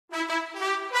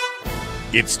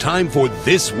It's time for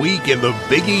This Week in the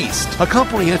Big East, a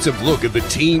comprehensive look at the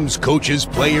teams, coaches,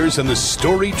 players, and the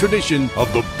storied tradition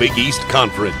of the Big East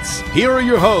Conference. Here are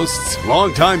your hosts,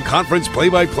 longtime conference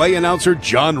play-by-play announcer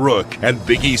John Rook and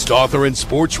Big East author and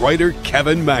sports writer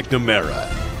Kevin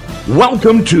McNamara.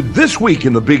 Welcome to This Week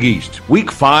in the Big East, Week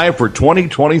 5 for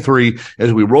 2023,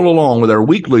 as we roll along with our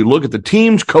weekly look at the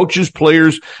teams, coaches,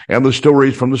 players, and the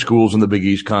stories from the schools in the Big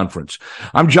East Conference.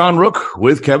 I'm John Rook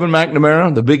with Kevin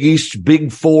McNamara. The Big East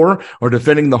Big Four are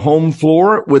defending the home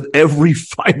floor with every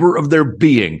fiber of their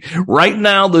being. Right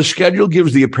now, the schedule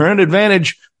gives the apparent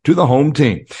advantage to the home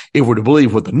team, if we're to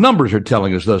believe what the numbers are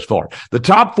telling us thus far. The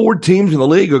top 4 teams in the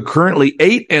league are currently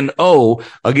 8-0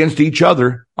 against each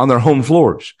other on their home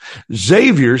floors.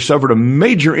 Xavier suffered a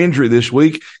major injury this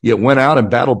week, yet went out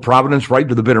and battled Providence right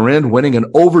to the bitter end, winning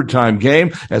an overtime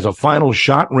game as a final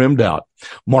shot rimmed out.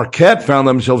 Marquette found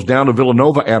themselves down to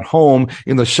Villanova at home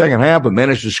in the second half, but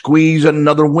managed to squeeze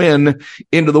another win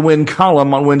into the win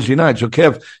column on Wednesday night. So,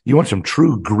 Kev, you want some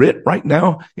true grit right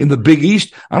now in the Big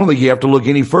East? I don't think you have to look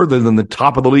any further than the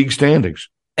top of the league standings.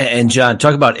 And John,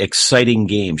 talk about exciting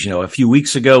games. You know, a few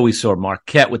weeks ago, we saw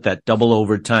Marquette with that double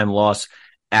overtime loss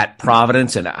at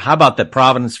Providence. And how about the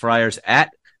Providence Friars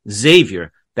at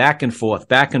Xavier? Back and forth,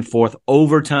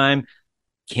 overtime.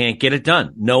 Can't get it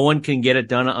done. No one can get it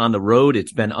done on the road.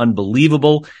 It's been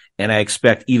unbelievable. And I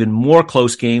expect even more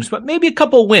close games, but maybe a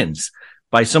couple wins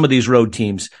by some of these road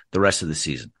teams the rest of the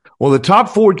season. Well, the top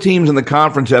 4 teams in the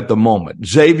conference at the moment,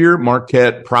 Xavier,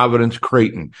 Marquette, Providence,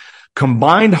 Creighton,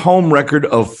 combined home record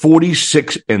of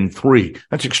 46-3.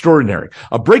 That's extraordinary.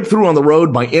 A breakthrough on the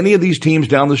road by any of these teams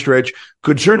down the stretch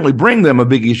could certainly bring them a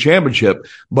Big East championship,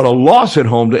 but a loss at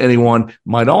home to anyone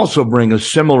might also bring a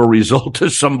similar result to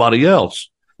somebody else.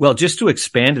 Well, just to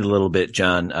expand it a little bit,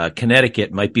 John,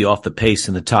 Connecticut might be off the pace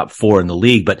in the top 4 in the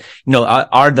league, but you know,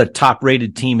 are the top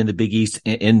rated team in the Big East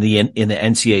in the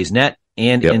NCAA's net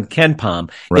and in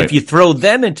KenPom. Right. If you throw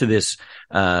them into this,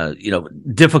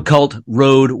 difficult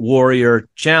road warrior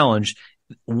challenge,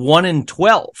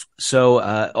 1-12.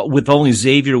 So, with only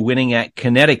Xavier winning at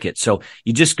Connecticut. So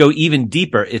you just go even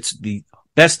deeper. It's the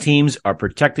best teams are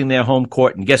protecting their home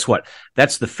court. And guess what?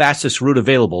 That's the fastest route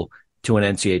available to an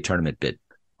NCAA tournament bid.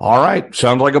 All right.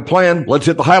 Sounds like a plan. Let's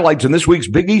hit the highlights in this week's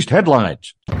Big East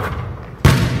headlines.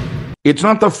 It's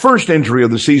not the first injury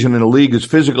of the season in a league as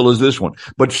physical as this one,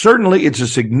 but certainly it's a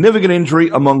significant injury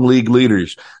among league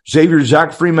leaders. Xavier's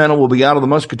Zach Freemantle will be out of the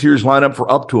Musketeers lineup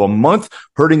for up to a month,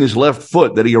 hurting his left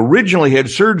foot that he originally had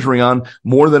surgery on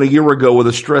more than a year ago with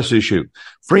a stress issue.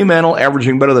 Freemantle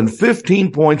averaging better than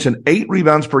 15 points and 8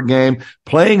 rebounds per game,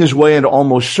 playing his way into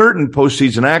almost certain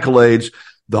postseason accolades.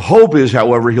 The hope is,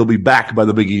 however, he'll be back by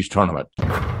the Big East tournament.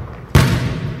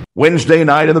 Wednesday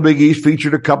night in the Big East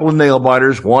featured a couple of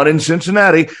nail-biters, one in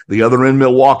Cincinnati, the other in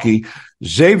Milwaukee.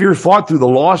 Xavier fought through the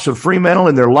loss of Freemantle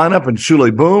in their lineup, and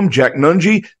Sule Boom, Jack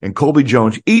Nunge, and Colby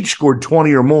Jones each scored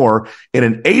 20 or more in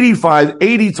an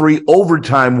 85-83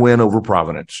 overtime win over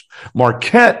Providence.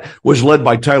 Marquette was led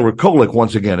by Tyler Kolek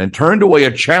once again and turned away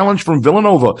a challenge from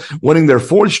Villanova, winning their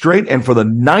 4th straight and for the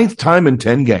 9th time in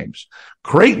 10 games.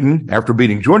 Creighton, after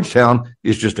beating Georgetown,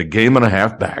 is just a game and a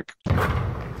half back.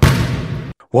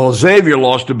 While Xavier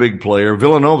lost a big player,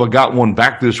 Villanova got one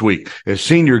back this week as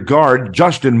senior guard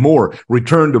Justin Moore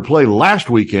returned to play last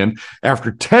weekend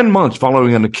after 10 months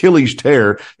following an Achilles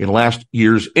tear in last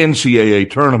year's NCAA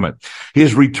tournament.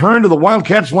 His return to the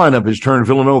Wildcats lineup has turned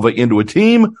Villanova into a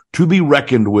team to be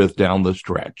reckoned with down the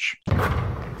stretch.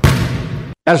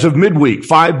 As of midweek,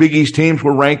 5 Big East teams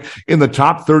were ranked in the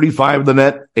top 35 of the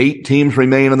net. 8 teams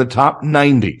remain in the top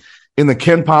 90. In the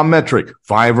KenPom metric,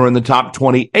 5 are in the top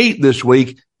 28 this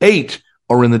week. 8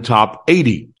 are in the top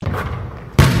 80.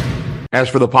 As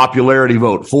for the popularity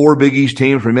vote, 4 Big East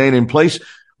teams remain in place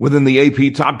within the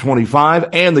AP Top 25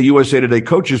 and the USA Today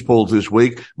coaches polls this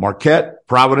week. Marquette,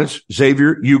 Providence,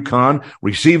 Xavier, UConn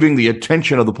receiving the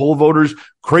attention of the poll voters.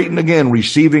 Creighton again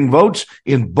receiving votes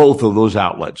in both of those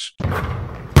outlets.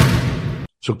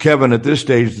 So, Kevin, at this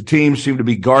stage, the teams seem to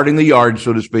be guarding the yard,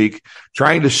 so to speak,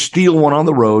 trying to steal one on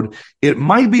the road. It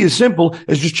might be as simple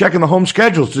as just checking the home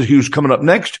schedules to see who's coming up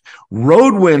next.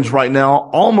 Road wins right now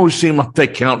almost seem like they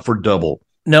count for double.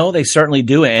 No, they certainly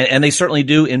do. And they certainly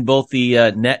do in both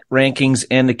the net rankings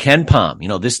and the KenPom. You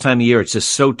know, this time of year, it's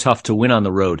just so tough to win on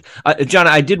the road. John,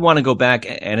 I did want to go back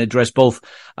and address both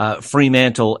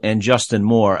Freemantle and Justin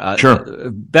Moore. Sure.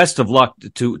 Best of luck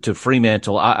to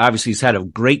Freemantle. Obviously, he's had a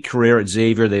great career at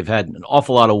Xavier. They've had an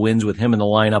awful lot of wins with him in the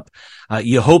lineup.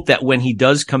 You hope that when he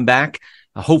does come back,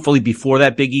 hopefully before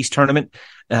that Big East tournament,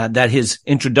 that his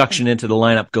introduction into the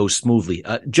lineup goes smoothly.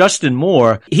 Justin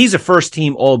Moore, he's a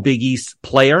first-team All-Big East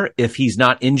player if he's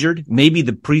not injured, maybe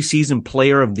the preseason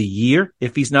player of the year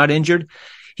if he's not injured.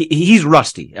 He's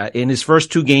rusty. In his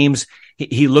first 2 games,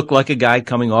 he looked like a guy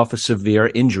coming off a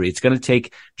severe injury. It's going to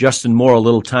take Justin Moore a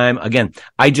little time. Again,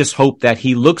 I just hope that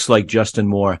he looks like Justin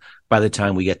Moore by the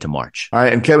time we get to March. All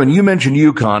right, and Kevin, you mentioned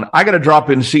UConn. I got to drop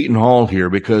in Seton Hall here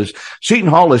because Seton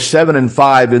Hall is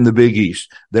 7-5 in the Big East.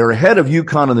 They're ahead of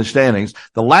UConn in the standings.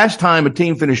 The last time a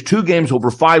team finished 2 games over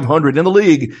 500 in the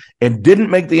league and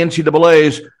didn't make the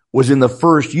NCAAs was in the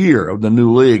first year of the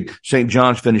new league. St.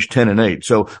 John's finished 10-8.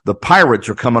 So the Pirates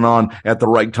are coming on at the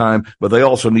right time, but they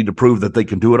also need to prove that they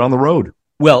can do it on the road.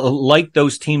 Well, like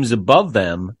those teams above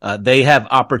them, they have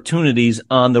opportunities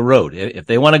on the road. If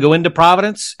they want to go into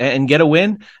Providence and get a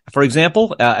win, for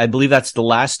example, I believe that's the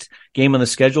last game on the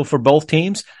schedule for both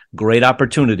teams. Great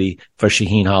opportunity for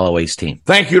Shaheen Holloway's team.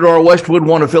 Thank you to our Westwood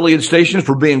One affiliate stations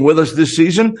for being with us this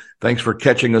season. Thanks for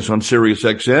catching us on Sirius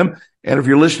XM. And if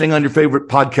you're listening on your favorite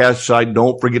podcast site,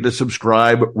 don't forget to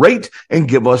subscribe, rate, and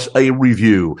give us a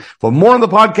review. For more on the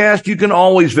podcast, you can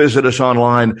always visit us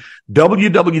online,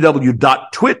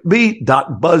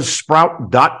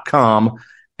 www.twitbeat.buzzsprout.com.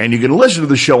 And you can listen to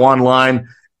the show online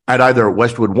at either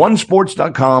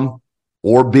westwoodonesports.com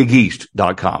or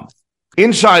bigeast.com.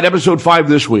 Inside episode 5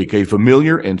 this week, a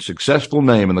familiar and successful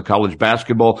name in the college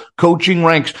basketball coaching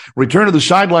ranks returned to the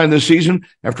sideline this season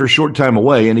after a short time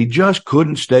away, and he just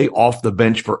couldn't stay off the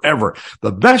bench forever.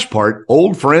 The best part,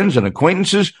 old friends and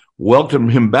acquaintances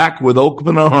welcomed him back with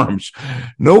open arms.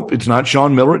 Nope, it's not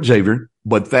Sean Miller at Xavier,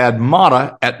 but Thad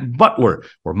Matta at Butler,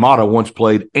 where Matta once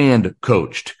played and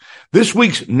coached. This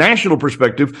week's national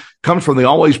perspective comes from the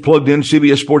always plugged-in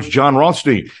CBS Sports' John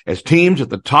Rothstein, as teams at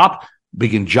the top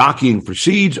begin jockeying for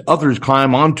seeds, others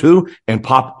climb onto and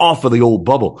pop off of the old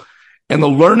bubble. And the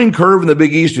learning curve in the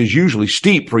Big East is usually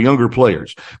steep for younger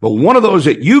players. But one of those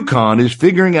at UConn is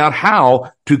figuring out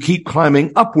how to keep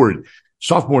climbing upward.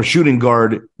 Sophomore shooting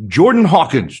guard Jordan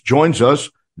Hawkins joins us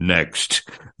next.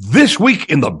 This week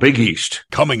in the Big East.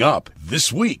 Coming up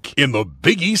this week in the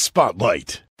Big East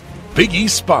Spotlight. Big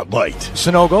East Spotlight.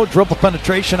 Sanogo, dribble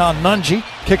penetration on Nunji.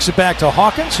 Kicks it back to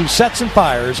Hawkins, who sets and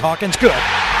fires. Hawkins good.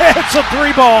 It's a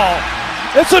 3-ball.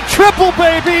 It's a triple,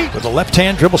 baby. With a left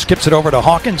hand, dribble skips it over to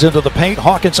Hawkins into the paint.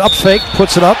 Hawkins up fake,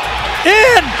 puts it up.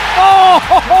 In! Oh!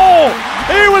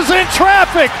 He was in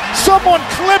traffic. Someone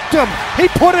clipped him. He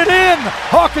put it in.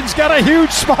 Hawkins got a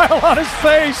huge smile on his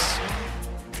face.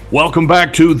 Welcome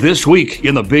back to This Week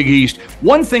in the Big East.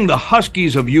 One thing the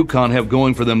Huskies of UConn have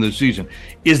going for them this season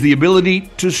is the ability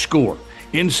to score.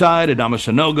 Inside, Adama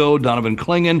Sanogo, Donovan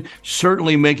Clingan,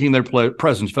 certainly making their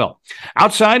presence felt.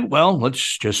 Outside, well,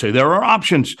 let's just say there are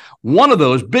options. One of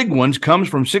those big ones comes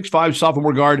from 6'5"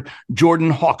 sophomore guard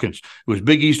Jordan Hawkins, who was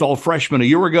Big East All-Freshman a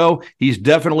year ago. He's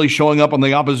definitely showing up on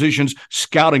the opposition's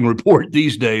scouting report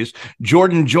these days.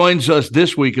 Jordan joins us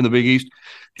this week in the Big East.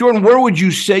 Jordan, where would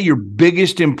you say your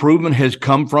biggest improvement has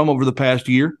come from over the past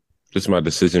year? Just my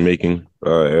decision making.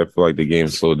 I feel like the game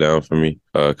slowed down for me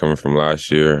coming from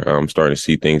last year. I'm starting to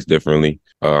see things differently.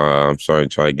 I'm starting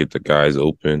to try to get the guys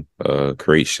open,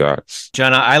 create shots.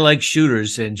 John, I like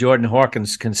shooters, and Jordan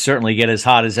Hawkins can certainly get as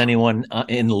hot as anyone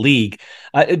in the league.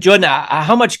 Jordan,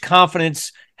 how much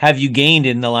confidence have you gained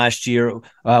in the last year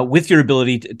with your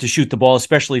ability to shoot the ball,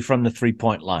 especially from the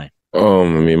 3-point line? I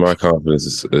mean, my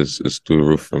confidence is through the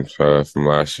roof from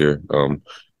last year.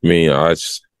 I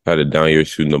just had a down year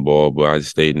shooting the ball, but I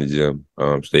just stayed in the gym.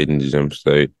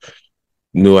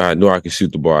 Knew I could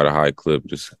shoot the ball at a high clip.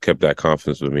 Just kept that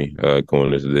confidence with me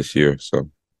going into this year. So,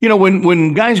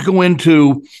 when guys go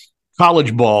into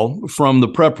college ball from the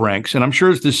prep ranks, and I'm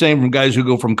sure it's the same from guys who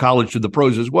go from college to the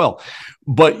pros as well,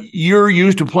 but you're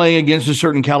used to playing against a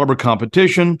certain caliber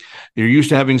competition. You're used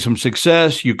to having some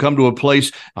success. You come to a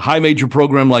place, a high major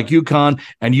program like UConn,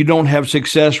 and you don't have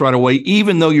success right away,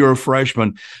 even though you're a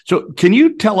freshman. So can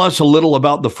you tell us a little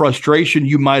about the frustration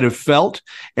you might have felt,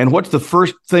 and what's the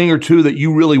first thing or two that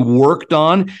you really worked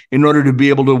on in order to be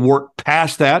able to work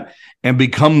past that and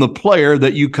become the player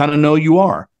that you kind of know you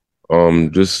are? I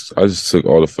just took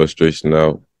all the frustration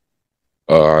out.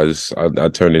 I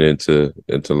turned it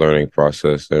into learning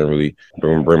process and really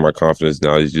bring my confidence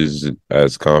down. It's just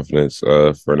as confidence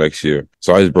for next year.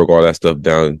 So I just broke all that stuff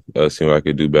down, seeing what I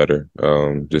could do better.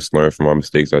 Just learn from my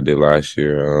mistakes I did last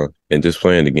year, and just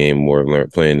playing the game more.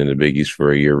 Playing in the Big East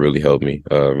for a year really helped me.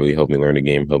 Really helped me learn the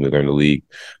game, helped me learn the league,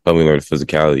 helped me learn the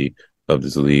physicality of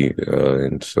this league.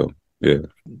 And so, yeah.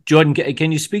 Jordan,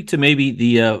 can you speak to maybe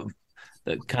the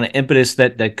kind of impetus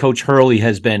that Coach Hurley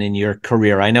has been in your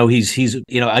career? I know he's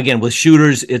again, with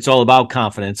shooters, it's all about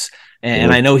confidence.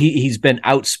 And I know he's been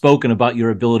outspoken about your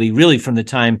ability really from the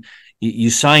time you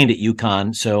signed at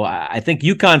UConn. So I think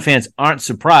UConn fans aren't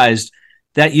surprised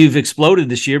that you've exploded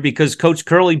this year because Coach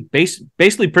Curley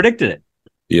basically predicted it.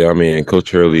 Yeah, I mean,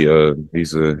 Coach Hurley,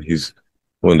 he's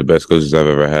one of the best coaches I've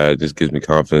ever had. Just gives me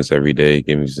confidence every day.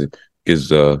 Gives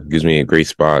me great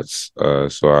spots.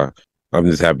 So I'm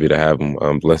just happy to have him.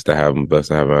 I'm blessed to have him. Blessed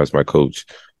to have him as my coach.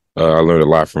 I learned a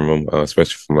lot from him,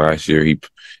 especially from last year.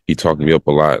 He talked me up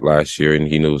a lot last year, and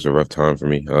he knew it was a rough time for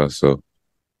me. Coach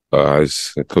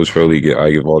Hurley,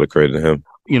 I give all the credit to him.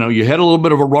 You know, you had a little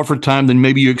bit of a rougher time than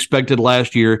maybe you expected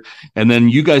last year, and then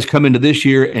you guys come into this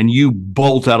year and you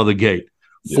bolt out of the gate.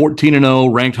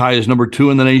 14-0, ranked high as number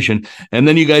 2 in the nation, and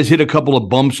then you guys hit a couple of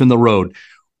bumps in the road.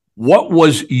 What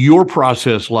was your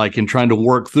process like in trying to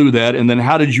work through that, and then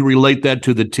how did you relate that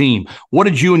to the team? What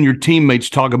did you and your teammates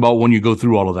talk about when you go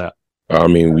through all of that? I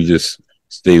mean, we just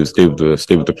stay with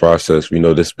the process. We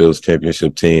know this builds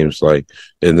championship teams. Like,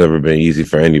 it's never been easy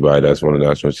for anybody that's won a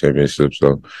national championship.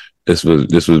 So this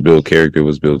was build character,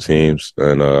 was build teams,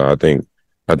 and I think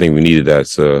we needed that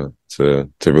to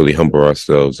really humble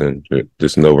ourselves and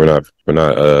just know we're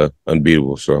not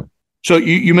unbeatable. So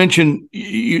you mentioned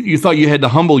you thought you had to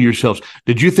humble yourselves.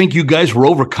 Did you think you guys were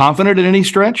overconfident at any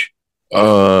stretch?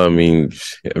 I mean,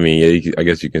 yeah, I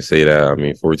guess you can say that. I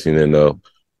mean,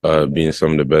 14-0, being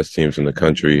some of the best teams in the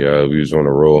country, we was on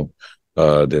a roll.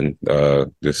 Then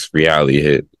this reality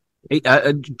hit. Hey,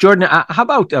 Jordan, how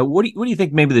about what do you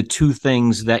think maybe the 2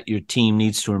 things that your team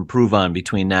needs to improve on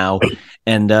between now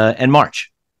and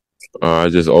March? I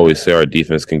just always say our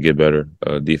defense can get better.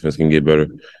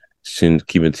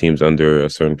 Keeping teams under a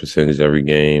certain percentage every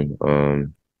game,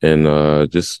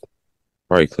 and just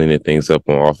probably cleaning things up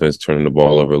on offense, turning the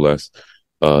ball over less,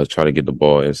 try to get the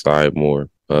ball inside more,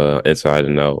 inside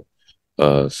and out.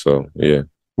 So yeah.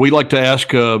 We like to ask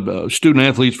student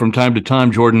athletes from time to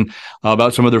time, Jordan,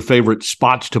 about some of their favorite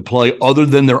spots to play other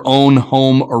than their own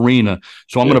home arena.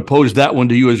 So I'm going to pose that one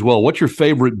to you as well. What's your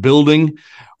favorite building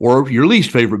or your least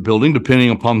favorite building,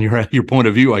 depending upon your point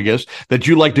of view, I guess, that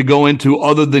you like to go into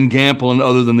other than Gamble and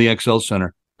other than the XL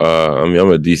Center? I mean,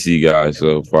 I'm a DC guy,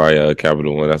 so probably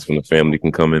Capital One. That's when the family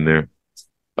can come in there.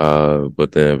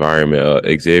 But the environment,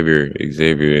 Xavier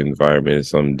environment is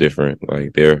something different.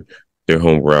 Like their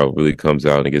home crowd really comes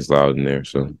out and gets loud in there.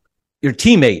 So your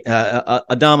teammate,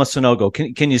 Adama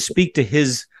Sanogo, can you speak to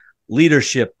his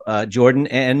leadership, Jordan,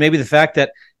 and maybe the fact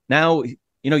that now,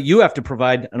 you have to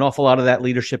provide an awful lot of that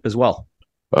leadership as well?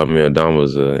 I mean,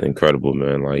 Adama's incredible,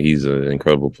 man. Like, he's an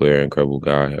incredible player, incredible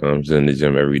guy. He's in the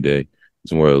gym every day.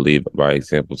 He's more of a lead by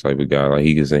example type of guy. Like,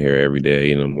 he gets in here every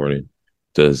day in the morning,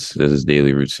 does his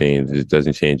daily routine. It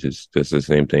doesn't change. It's just the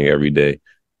same thing every day.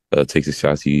 Takes the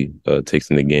shots he takes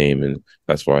in the game, and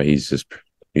that's why he's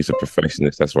a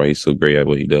perfectionist. That's why he's so great at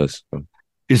what he does. So.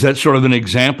 Is that sort of an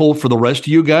example for the rest of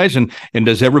you guys? And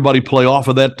does everybody play off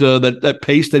of that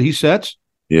pace that he sets?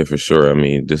 Yeah, for sure. I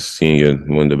mean, just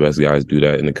seeing one of the best guys do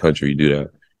that in the country, do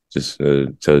that, just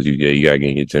tells you, you got to get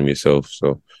in your gym yourself.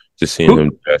 So just seeing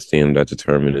him, seeing him that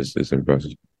determined is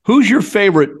impressive. Who's your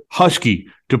favorite Husky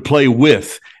to play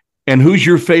with? And who's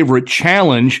your favorite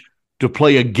challenge to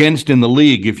play against in the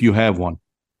league, if you have one?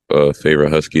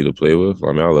 Favorite Husky to play with?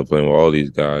 I mean, I love playing with all these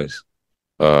guys.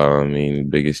 I mean,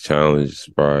 biggest challenge is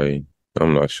probably,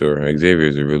 I'm not sure. Xavier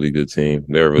is a really good team.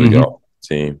 They're a really good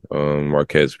team.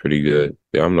 Marquette's pretty good.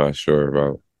 Yeah, I'm not sure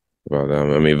about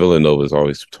them. I mean, Villanova is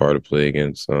always hard to play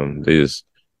against.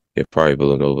 Probably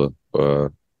Villanova.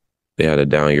 They had a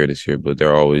down year this year, but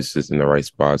they're always just in the right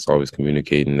spots, always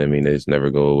communicating. I mean, they just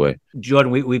never go away.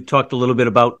 Jordan, we've talked a little bit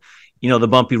about, the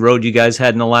bumpy road you guys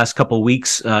had in the last couple of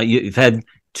weeks. You've had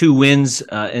 2 wins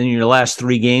in your last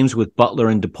 3 games with Butler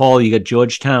and DePaul. You got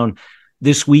Georgetown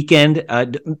this weekend.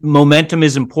 Momentum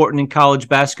is important in college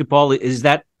basketball. Is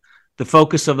that the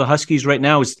focus of the Huskies right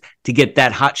now, is to get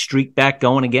that hot streak back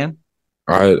going again?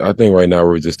 I think right now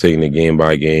we're just taking it game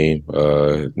by game,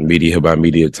 media by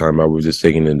media timeout. We're just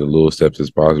taking it in the little steps as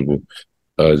possible.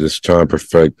 Just trying to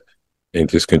perfect and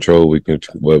just control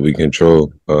what we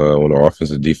control on the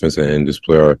offensive, defensive end. Just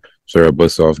play our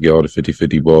butts off, get all the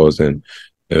 50-50 balls, and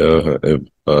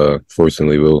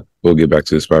fortunately we'll get back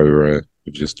to the spot we were at.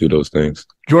 We just do those things.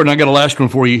 Jordan, I got a last one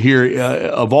for you here.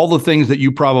 Of all the things that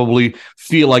you probably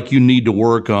feel like you need to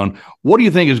work on, what do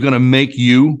you think is going to make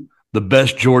you the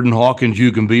best Jordan Hawkins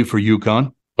you can be for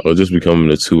UConn? Just becoming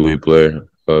a 2-way player,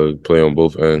 play on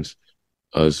both ends.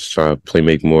 Just try to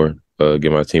make more,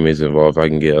 get my teammates involved. If I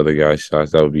can get other guys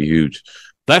shots, that would be huge.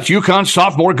 That's UConn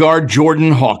sophomore guard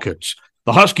Jordan Hawkins.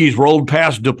 The Huskies rolled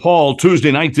past DePaul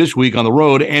Tuesday night this week on the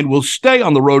road and will stay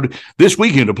on the road this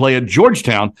weekend to play at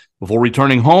Georgetown before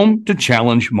returning home to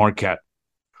challenge Marquette.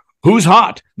 Who's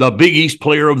hot? The Big East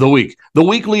Player of the Week, the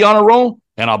weekly honor roll,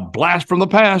 and a blast from the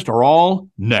past are all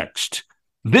next.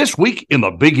 This week in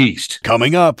the Big East.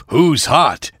 Coming up, who's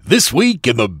hot? This week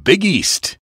in the Big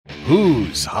East.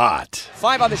 Who's hot?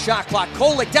 5 on the shot clock.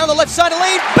 Kolek down the left side of the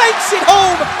lane, banks it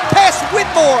home past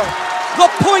Whitmore. The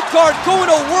point guard going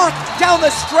to work down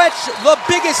the stretch. The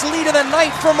biggest lead of the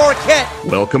night for Marquette.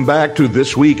 Welcome back to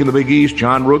This Week in the Big East.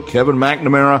 John Rook, Kevin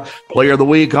McNamara, Player of the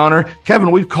Week honor.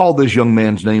 Kevin, we've called this young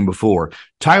man's name before.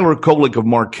 Tyler Kolek of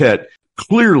Marquette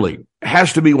clearly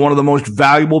has to be one of the most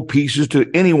valuable pieces to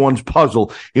anyone's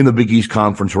puzzle in the Big East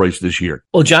Conference race this year.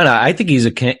 Well, John, I think he's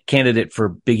a candidate for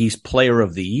Big East Player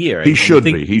of the Year. He should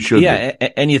be. Yeah,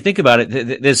 and you think about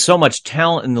it, there's so much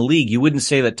talent in the league. You wouldn't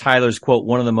say that Tyler's, quote,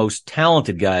 one of the most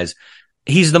talented guys.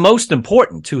 He's the most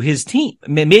important to his team,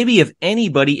 maybe of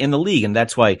anybody in the league, and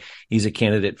that's why he's a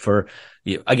candidate for,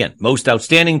 again, most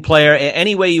outstanding player.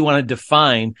 Any way you want to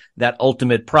define that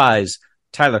ultimate prize,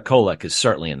 Tyler Kolek is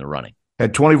certainly in the running.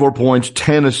 Had 24 points,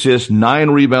 10 assists, 9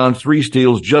 rebounds, 3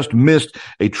 steals, just missed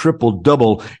a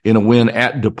triple-double in a win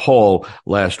at DePaul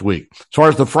last week. As far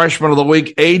as the freshman of the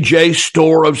week, A.J.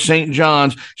 Storr of St.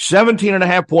 John's,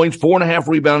 17.5 points, 4.5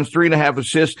 rebounds, 3.5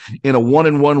 assists in a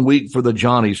 1-and-1 week for the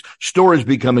Johnnies. Storr is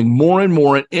becoming more and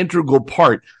more an integral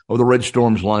part of the Red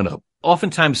Storm's lineup.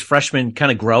 Oftentimes freshmen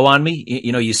kind of grow on me.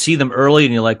 You see them early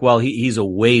and you're like, well, he's a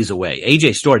ways away.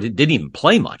 AJ Storr didn't even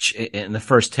play much in the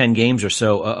first 10 games or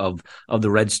so of the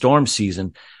Red Storm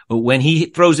season. But when he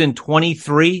throws in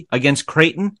 23 against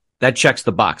Creighton, that checks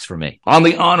the box for me. On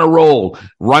the honor roll,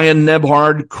 Ryan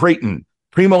Nebhard, Creighton.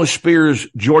 Primo Spears,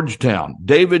 Georgetown.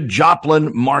 David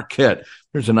Joplin, Marquette.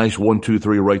 There's a nice 1, 2,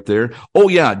 3 right there. Oh,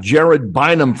 yeah, Jared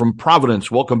Bynum from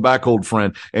Providence. Welcome back, old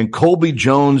friend. And Colby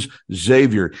Jones,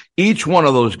 Xavier. Each one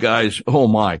of those guys, oh,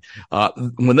 my.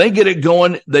 When they get it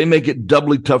going, they make it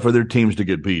doubly tough for their teams to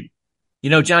get beat.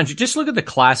 John, just look at the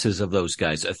classes of those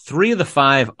guys. 3 of the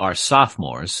 5 are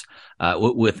sophomores,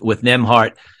 with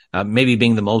Nembhard maybe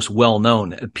being the most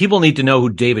well-known. People need to know who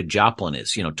David Joplin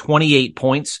is. 28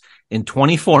 points in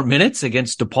 24 minutes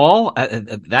against DePaul,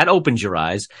 that opens your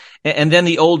eyes. And then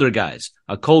the older guys.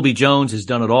 Colby Jones has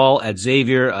done it all at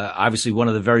Xavier, obviously one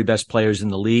of the very best players in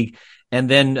the league. And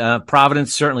then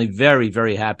Providence, certainly very,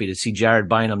 very happy to see Jared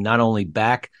Bynum not only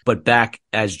back, but back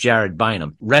as Jared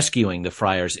Bynum, rescuing the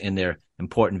Friars in their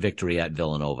important victory at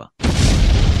Villanova.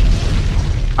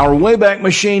 Our Wayback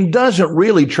Machine doesn't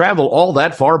really travel all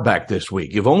that far back this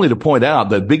week, if only to point out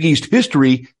that Big East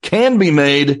history can be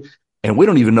made, and we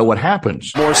don't even know what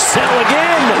happens. Morsell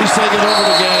again. He's taking over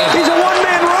the game. He's a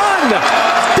one-man run.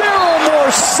 Daryl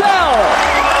Morsell.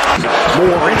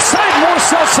 Moore inside.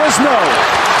 Morsell says no.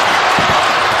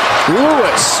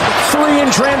 Lewis, 3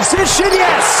 in transition.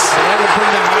 Yes. That would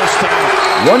bring the house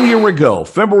down. 1 year ago,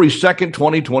 February 2nd,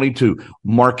 2022,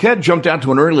 Marquette jumped out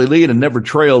to an early lead and never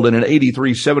trailed in an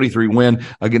 83-73 win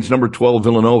against number 12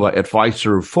 Villanova at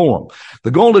Fiserv Forum.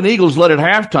 The Golden Eagles led at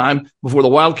halftime before the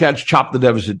Wildcats chopped the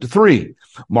deficit to 3.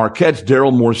 Marquette's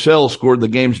Daryl Morsell scored the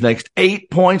game's next 8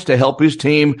 points to help his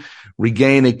team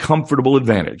regain a comfortable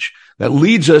advantage. That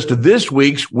leads us to this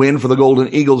week's win for the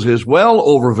Golden Eagles as well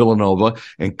over Villanova,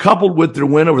 and coupled with their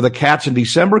win over the Cats in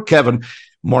December, Kevin,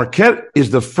 Marquette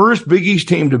is the first Big East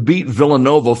team to beat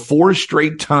Villanova 4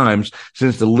 straight times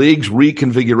since the league's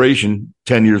reconfiguration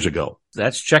 10 years ago.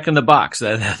 That's checking the box.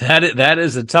 That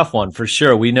is a tough one for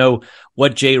sure. We know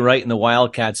what Jay Wright and the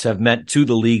Wildcats have meant to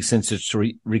the league since its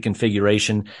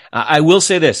reconfiguration. I will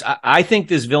say this. I think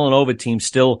this Villanova team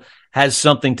still has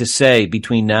something to say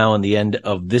between now and the end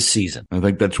of this season. I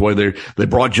think that's why they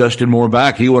brought Justin Moore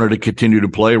back. He wanted to continue to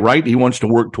play, right? He wants to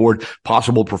work toward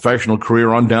possible professional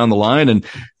career on down the line and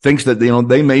thinks that,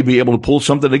 they may be able to pull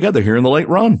something together here in the late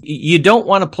run. You don't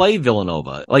want to play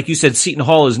Villanova. Like you said, Seton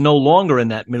Hall is no longer in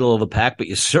that middle of the pack, but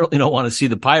you certainly don't want to see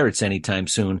the Pirates anytime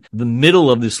soon. The middle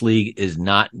of this league is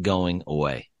not going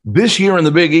away. This year in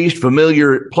the Big East,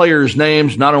 familiar players'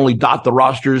 names not only dot the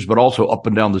rosters, but also up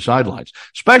and down the sidelines,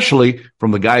 especially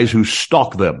from the guys who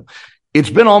stalk them.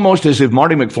 It's been almost as if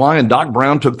Marty McFly and Doc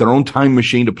Brown took their own time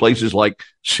machine to places like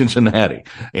Cincinnati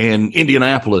and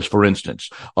Indianapolis, for instance.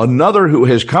 Another who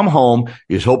has come home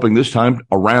is hoping this time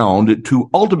around to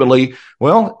ultimately,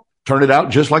 turn it out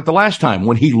just like the last time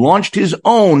when he launched his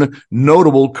own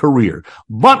notable career.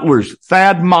 Butler's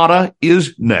Thad Matta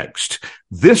is next.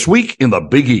 This week in the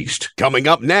Big East. Coming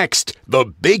up next, the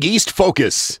Big East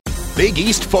Focus. Big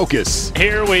East Focus.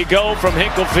 Here we go from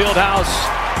Hinkle Fieldhouse.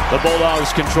 The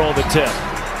Bulldogs control the tip.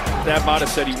 Thad Matta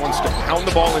said he wants to pound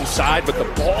the ball inside, but the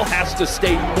ball has to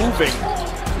stay moving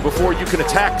before you can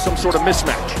attack some sort of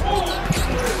mismatch.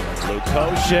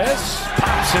 Lukosius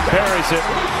pops and buries it.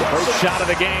 First shot of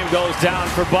the game goes down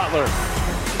for Butler.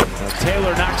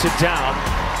 Taylor knocks it down.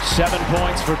 7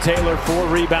 points for Taylor, 4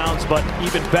 rebounds, but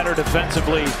even better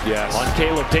defensively on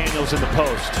Caleb Daniels in the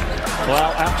post.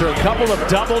 Well, after a couple of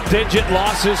double-digit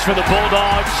losses for the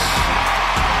Bulldogs,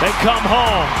 they come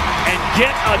home and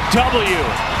get a W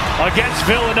against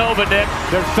Villanova, Nick,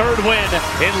 their 3rd win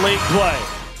in league play.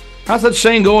 How's that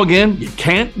saying go again? You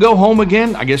can't go home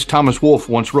again? I guess Thomas Wolfe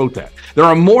once wrote that. There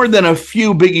are more than a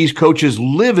few Big East coaches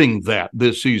living that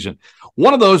this season.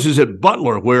 One of those is at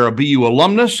Butler, where a BU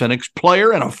alumnus, an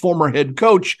ex-player, and a former head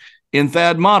coach in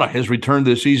Thad Matta has returned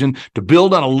this season to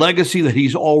build on a legacy that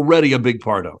he's already a big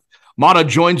part of. Matta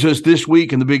joins us this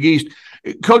week in the Big East.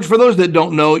 Coach, for those that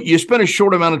don't know, you spent a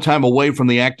short amount of time away from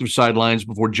the active sidelines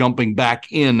before jumping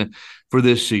back in for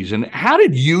this season. How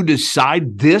did you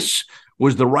decide this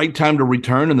was the right time to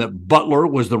return and that Butler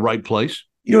was the right place?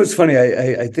 You know, it's funny.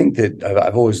 I think that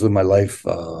I've always lived my life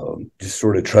just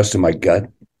sort of trusting my gut.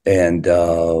 And,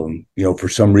 for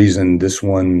some reason, this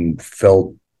one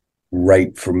felt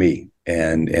right for me.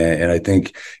 And I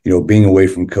think, being away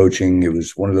from coaching, it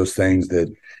was one of those things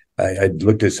that I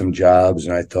looked at some jobs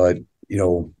and I thought,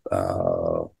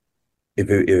 if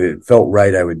it felt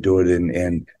right, I would do it.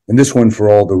 And this one, for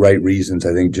all the right reasons,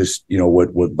 I think just,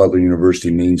 what Butler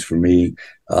University means for me,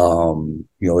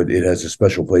 it has a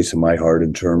special place in my heart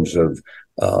in terms of,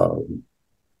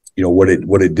 what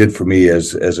it did for me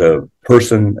as a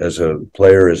person, as a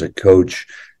player, as a coach,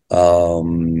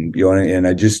 and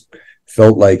I just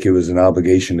felt like it was an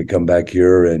obligation to come back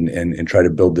here and try to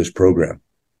build this program.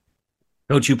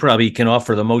 Coach, you probably can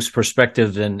offer the most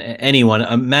perspective than anyone.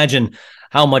 Imagine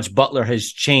how much Butler has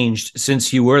changed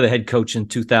since you were the head coach in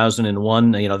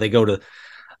 2001. They go to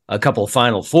a couple of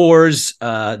Final Fours.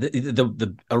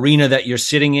 The arena that you're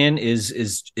sitting in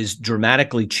is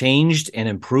dramatically changed and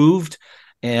improved.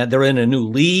 And they're in a new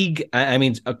league. I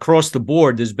mean, across the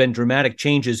board, there's been dramatic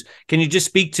changes. Can you just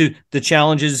speak to the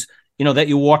challenges, that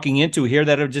you're walking into here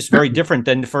that are just very different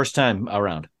than the first time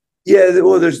around? Yeah,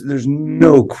 well, there's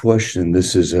no question.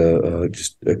 This is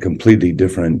just a completely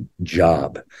different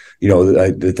job.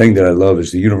 The thing that I love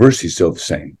is the university is still the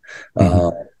same.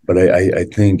 But I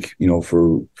think,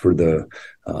 for the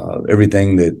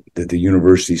everything that the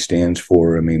university stands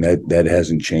for, I mean, that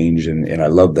hasn't changed. And I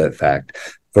love that fact.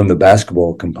 From the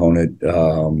basketball component,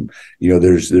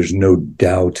 there's no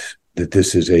doubt that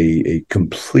this is a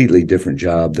completely different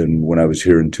job than when I was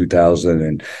here in 2000.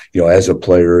 And, as a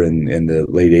player in the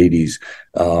late 80s,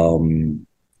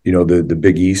 the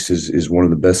Big East is one of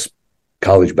the best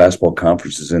college basketball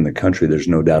conferences in the country. There's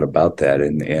no doubt about that.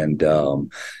 And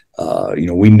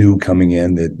we knew coming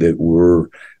in that we're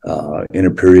in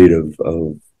a period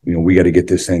of we got to get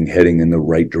this thing heading in the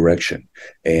right direction.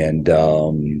 And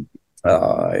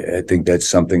I think that's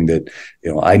something that,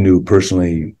 I knew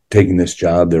personally taking this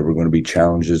job, there were going to be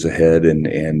challenges ahead. And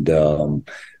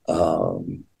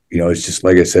it's just,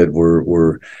 like I said,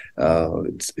 you're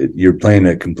playing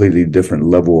a completely different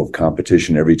level of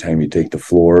competition every time you take the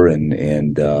floor.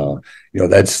 And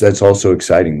that's also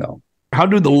exciting though. How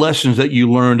do the lessons that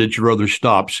you learned at your other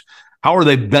stops, how are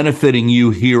they benefiting you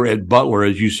here at Butler,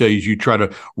 as you say, as you try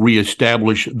to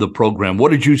reestablish the program? What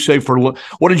did you say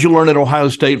what did you learn at Ohio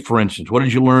State, for instance? What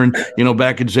did you learn,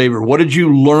 back at Xavier? What did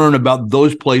you learn about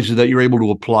those places that you're able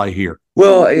to apply here?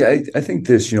 Well, I think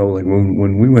this, like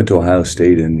when we went to Ohio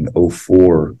State in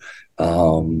 2004,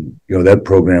 that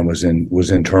program was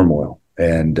in turmoil.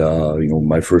 And,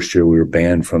 my first year we were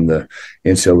banned from the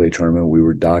NCAA tournament. We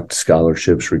were docked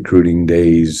scholarships, recruiting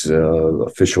days,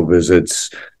 official visits,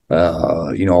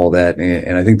 all that.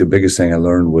 And I think the biggest thing I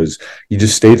learned was you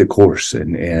just stay the course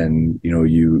and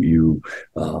you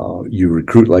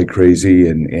recruit like crazy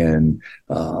and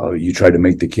you try to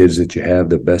make the kids that you have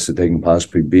the best that they can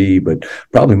possibly be. But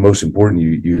probably most important,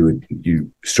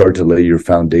 you start to lay your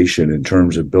foundation in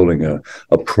terms of building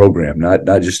a program, not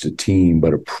just a team,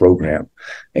 but a program.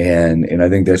 And I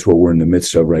think that's what we're in the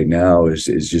midst of right now is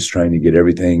just trying to get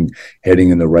everything heading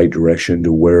in the right direction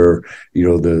to where,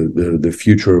 the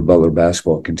future of Butler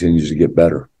basketball continues to get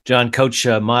better. John, Coach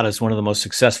Matta is one of the most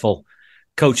successful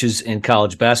coaches in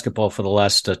college basketball for the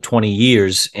last 20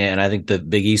 years. And I think the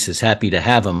Big East is happy to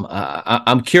have him.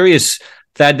 I'm curious,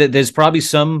 Thad, that there's probably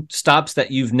some stops that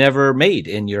you've never made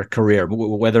in your career,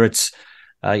 whether it's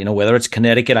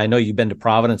Connecticut. I know you've been to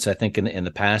Providence, I think, in the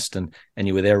past, and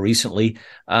you were there recently.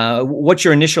 What's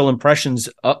your initial impressions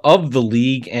of the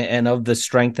league and of the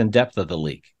strength and depth of the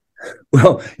league?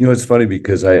 Well, it's funny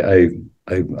because I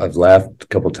I've laughed a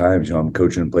couple of times. I'm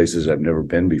coaching in places I've never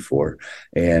been before,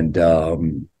 and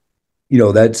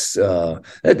that's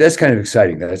kind of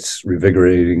exciting. That's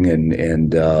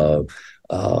revigorating,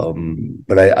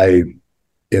 but I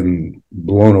am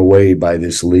blown away by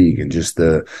this league and just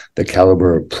the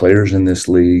caliber of players in this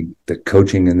league, the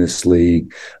coaching in this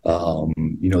league,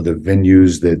 the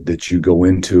venues that you go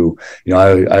into.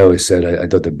 I always said I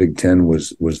thought the Big Ten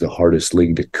was the hardest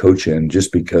league to coach in,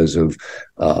 just because of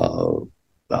the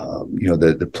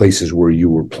places where you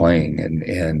were playing,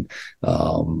 and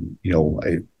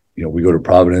we go to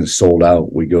Providence, sold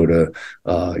out. We go to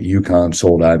UConn,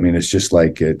 sold out. I mean, it's just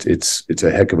like it's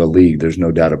a heck of a league. There's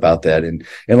no doubt about that. And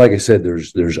like I said,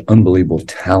 there's unbelievable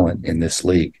talent in this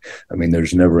league. I mean,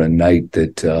 there's never a night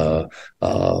that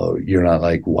you're not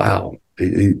like, wow,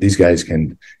 these guys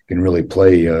can really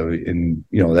play. And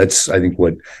that's, I think,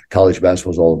 what college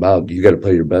basketball is all about. You got to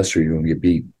play your best, or you're going to get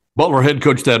beat. Butler head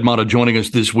coach Thad Matta joining us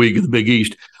this week in the Big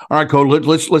East. All right, Coach,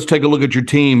 let's take a look at your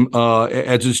team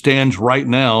as it stands right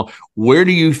now. Where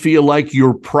do you feel like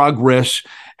your progress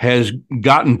has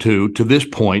gotten to this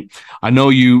point? I know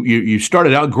you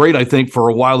started out great, I think, for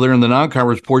a while there in the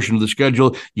non-conference portion of the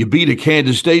schedule. You beat a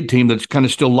Kansas State team that's kind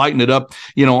of still lighting it up,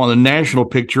 on the national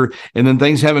picture, and then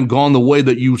things haven't gone the way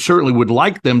that you certainly would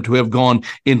like them to have gone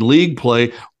in league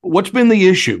play. What's been the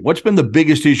issue? What's been the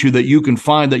biggest issue that you can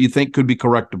find that you think could be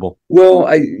correctable? Well,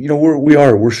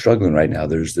 we're struggling right now.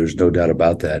 There's no doubt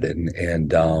about that.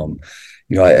 And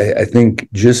I think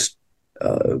just,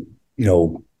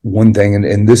 one thing,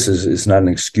 and this is not an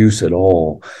excuse at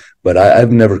all, but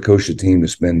I've never coached a team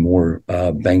that's been more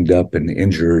banged up and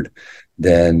injured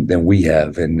than we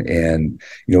have. And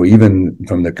even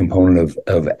from the component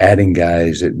of adding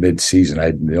guys at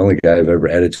midseason, the only guy I've ever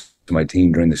added to my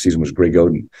team during the season was Greg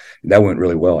Oden. That went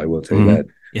really well, I will tell you that.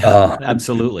 Yeah,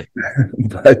 absolutely.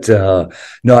 But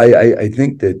no, I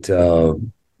think that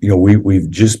we've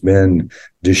just been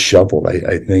disheveled.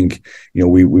 I think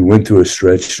we went through a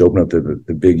stretch to open up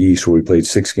the Big East where we played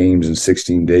 6 games in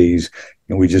 16 days,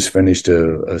 and we just finished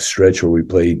a stretch where we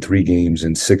played 3 games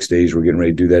in 6 days. We're getting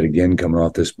ready to do that again coming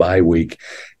off this bye week,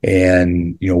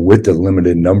 and with the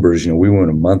limited numbers, we went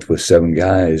a month with 7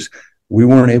 guys. We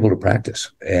weren't able to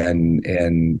practice,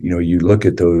 and you look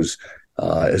at those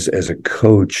as a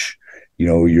coach.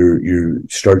 You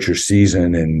start your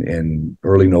season in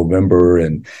early November,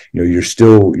 and you're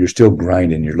still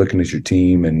grinding. You're looking at your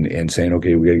team and saying,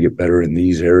 okay, we got to get better in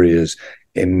these areas.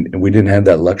 And we didn't have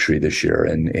that luxury this year.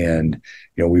 And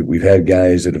we've had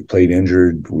guys that have played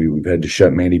injured. We've had to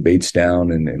shut Manny Bates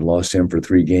down and lost him for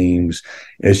 3 games.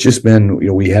 And it's just been,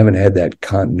 we haven't had that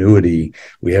continuity.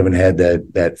 We haven't had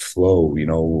that flow,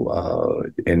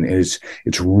 and it's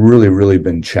really, really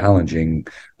been challenging.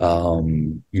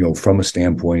 From a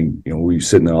standpoint, we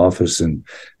sit in the office and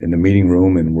in the meeting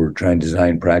room, and we're trying to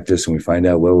design practice, and we find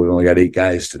out, well, we've only got 8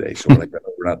 guys today. So we're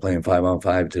not playing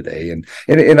 5-on-5 today. And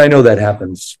I know that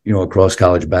happens, across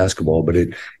college basketball, but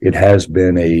it has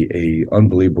been a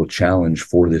unbelievable challenge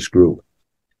for this group.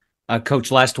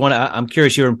 Coach, last one. I'm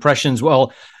curious your impressions.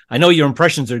 Well, I know your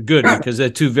impressions are good because they're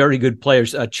 2 very good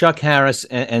players, Chuck Harris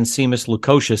and Seamus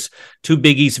Lukosius, 2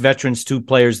 Big East veterans, 2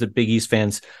 players that Big East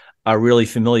fans are really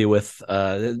familiar with,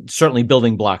 certainly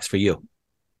building blocks for you.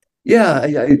 Yeah,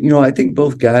 I think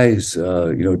both guys,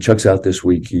 Chuck's out this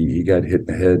week. He got hit in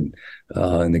the head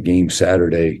in the game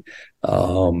Saturday.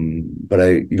 But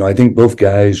I think both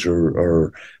guys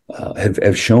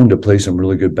have shown to play some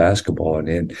really good basketball.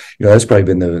 And that's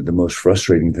probably been the most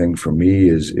frustrating thing for me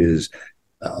is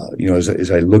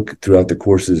as I look throughout the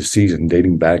course of the season,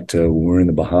 dating back to when we were in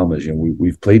the Bahamas,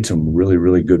 we've played some really,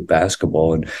 really good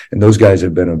basketball, and those guys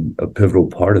have been a pivotal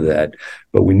part of that.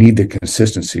 But we need the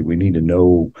consistency. We need to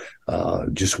know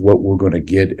just what we're going to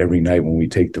get every night when we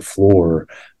take the floor.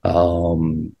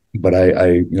 But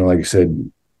I like I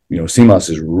said, Seamus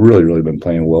has really, really been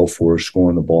playing well for us,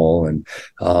 scoring the ball, and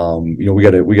we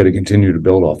got to continue to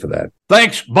build off of that.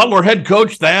 Thanks, Butler head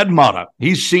coach Thad Matta.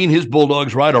 He's seen his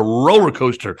Bulldogs ride a roller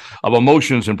coaster of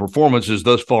emotions and performances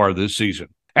thus far this season.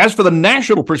 As for the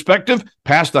national perspective,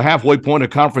 past the halfway point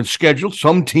of conference schedule,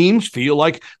 some teams feel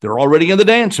like they're already in the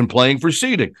dance and playing for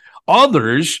seeding.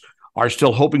 Others are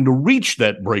still hoping to reach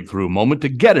that breakthrough moment to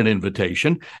get an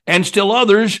invitation, and still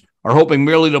others are hoping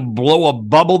merely to blow a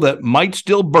bubble that might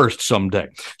still burst someday.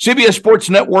 CBS Sports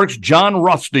Network's John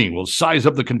Rothstein will size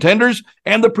up the contenders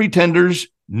and the pretenders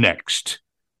next.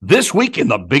 This week in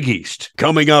the Big East.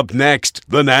 Coming up next,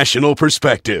 the National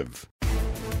Perspective.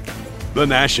 The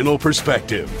National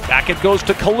Perspective. Back it goes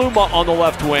to Kaluma on the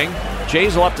left wing.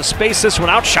 Jays will have to space this one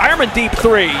out. Shireman deep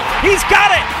 3. He's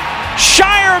got it!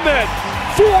 Shireman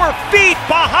 4 feet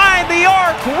behind the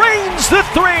arc, rains the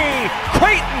three.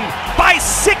 Creighton by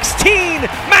 16,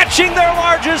 matching their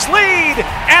largest lead,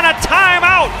 and a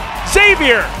timeout.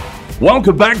 Xavier.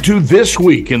 Welcome back to This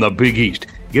Week in the Big East.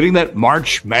 Getting that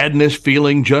March Madness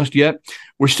feeling just yet?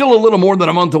 We're still a little more than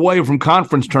a month away from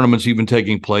conference tournaments even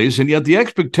taking place, and yet the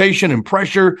expectation and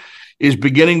pressure is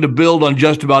beginning to build on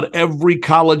just about every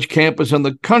college campus in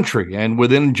the country and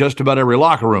within just about every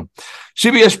locker room.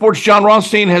 CBS Sports' John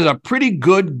Rothstein has a pretty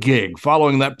good gig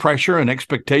following that pressure and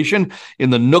expectation in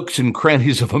the nooks and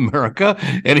crannies of America,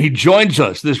 and he joins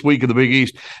us this week in the Big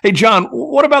East. Hey, John,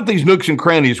 what about these nooks and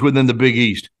crannies within the Big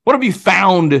East? What have you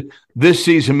found this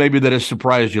season maybe that has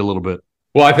surprised you a little bit?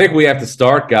 Well, I think we have to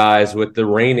start, guys, with the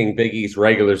reigning Big East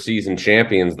regular season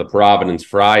champions, the Providence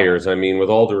Friars. I mean, with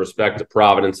all due respect to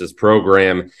Providence's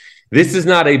program, this is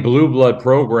not a blue blood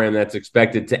program that's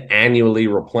expected to annually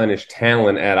replenish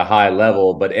talent at a high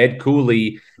level, but Ed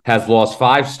Cooley has lost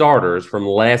 5 starters from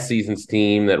last season's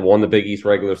team that won the Big East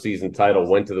regular season title,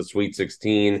 went to the Sweet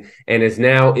 16, and is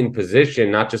now in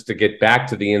position not just to get back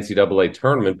to the NCAA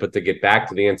tournament, but to get back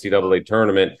to the NCAA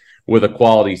tournament with a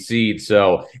quality seed.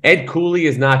 So Ed Cooley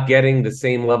is not getting the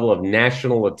same level of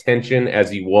national attention as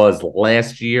he was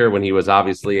last year when he was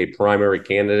obviously a primary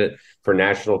candidate for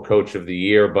National Coach of the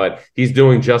Year, but he's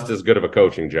doing just as good of a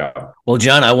coaching job. Well,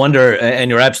 John, I wonder, and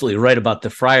you're absolutely right about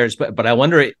the Friars, but I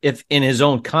wonder if in his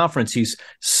own conference he's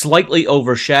slightly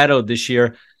overshadowed this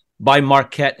year by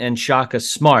Marquette and Shaka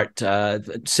Smart,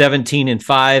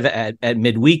 17-5 at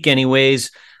midweek anyways.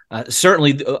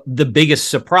 Certainly the biggest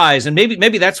surprise, and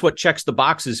maybe that's what checks the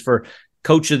boxes for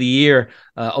Coach of the Year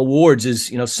awards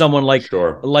is, someone like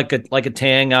a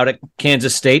Tang out at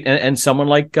Kansas State and someone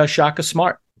like Shaka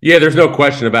Smart. Yeah, there's no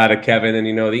question about it, Kevin. And,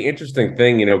 the interesting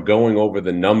thing, going over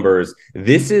the numbers,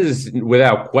 this is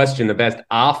without question the best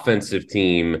offensive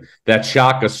team that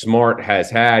Shaka Smart has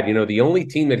had. The only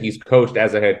team that he's coached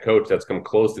as a head coach that's come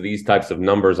close to these types of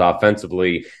numbers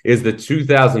offensively is the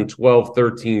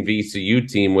 2012-13 VCU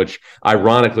team, which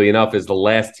ironically enough is the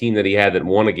last team that he had that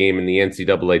won a game in the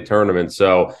NCAA tournament.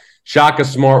 So Shaka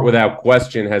Smart, without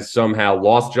question, has somehow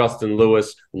lost Justin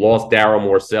Lewis, lost Darryl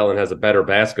Morsell, and has a better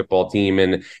basketball team.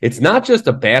 And it's not just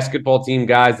a basketball team,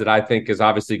 guys, that I think is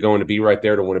obviously going to be right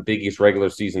there to win a Big East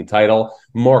regular season title.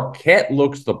 Marquette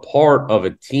looks the part of a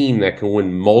team that can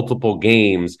win multiple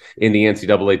games in the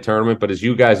NCAA tournament. But as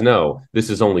you guys know,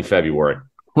 this is only February.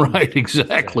 Right,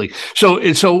 exactly. So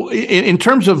in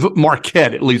terms of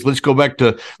Marquette, at least, let's go back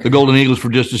to the Golden Eagles for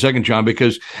just a second, John,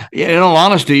 because in all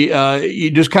honesty,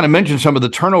 you just kind of mentioned some of the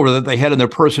turnover that they had in their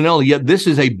personnel, yet this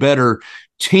is a better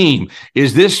team.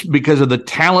 Is this because of the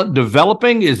talent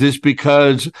developing? Is this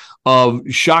because of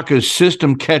Shaka's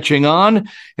system catching on? Have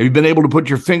you been able to put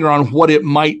your finger on what it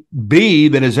might be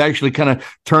that has actually kind of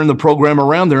turned the program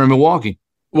around there in Milwaukee?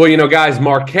 Well, guys,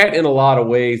 Marquette in a lot of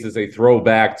ways is a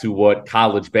throwback to what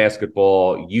college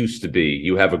basketball used to be.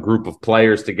 You have a group of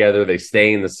players together, they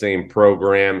stay in the same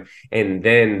program, and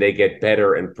then they get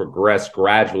better and progress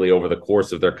gradually over the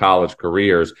course of their college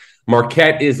careers.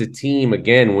 Marquette is a team,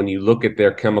 again, when you look at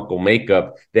their chemical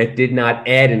makeup, that did not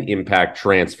add an impact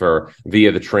transfer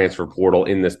via the transfer portal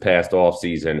in this past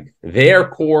offseason. Their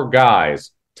core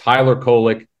guys, Tyler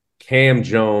Kolek, Cam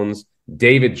Jones,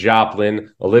 David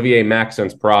Joplin, Olivier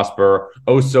Maxence Prosper,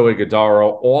 Oso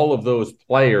Ighodaro, all of those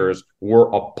players were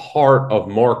a part of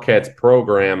Marquette's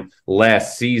program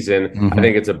last season. Mm-hmm. I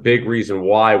think it's a big reason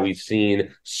why we've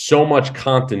seen so much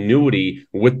continuity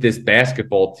with this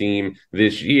basketball team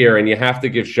this year. And you have to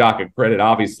give Shaka credit,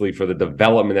 obviously, for the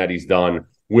development that he's done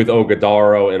with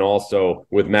Ighodaro and also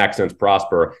with Maxence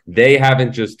Prosper. They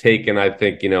haven't just taken, I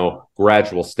think,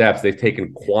 gradual steps. They've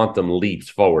taken quantum leaps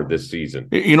forward this season.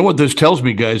 You know what this tells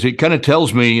me, guys? It kind of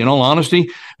tells me, in all honesty,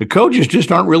 the coaches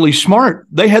just aren't really smart.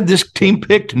 They had this team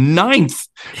picked 9th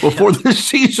before the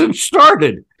season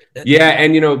started. Yeah,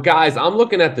 and, guys, I'm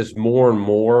looking at this more and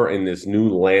more in this new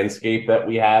landscape that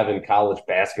we have in college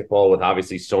basketball with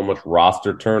obviously so much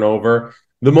roster turnover.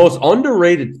 The most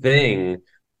underrated thing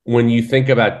when you think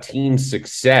about team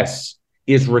success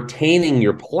is retaining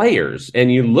your players.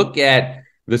 And you look at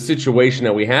the situation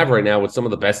that we have right now with some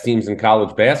of the best teams in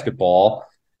college basketball,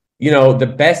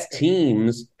 the best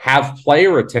teams have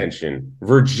player retention.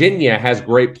 Virginia has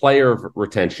great player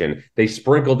retention. They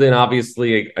sprinkled in,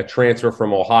 obviously, a transfer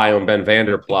from Ohio and Ben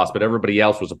Vanderplas, but everybody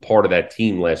else was a part of that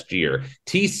team last year.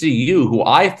 TCU, who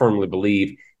I firmly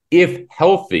believe, if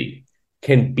healthy,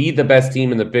 can be the best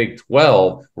team in the Big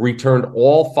 12, returned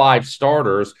all 5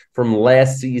 starters from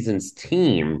last season's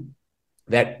team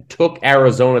that took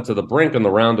Arizona to the brink on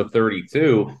the round of 32.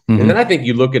 Mm-hmm. And then I think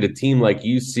you look at a team like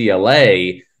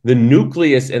UCLA, the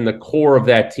nucleus and the core of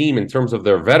that team in terms of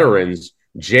their veterans,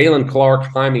 Jalen Clark,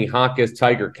 Jaime Jaquez,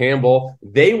 Tiger Campbell,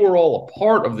 they were all a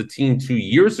part of the team 2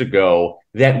 years ago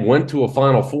that went to a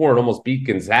Final Four and almost beat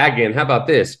Gonzaga. And how about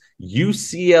this?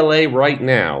 UCLA right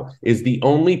now is the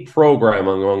only program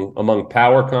among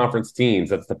power conference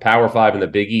teams, that's the Power Five in the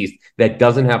Big East, that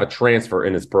doesn't have a transfer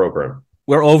in its program.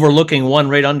 We're overlooking one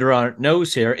right under our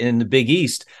nose here in the Big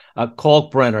East.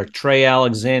 Kalkbrenner, Trey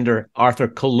Alexander, Arthur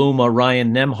Kaluma,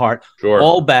 Ryan Nembhard,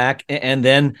 all back. And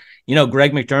then,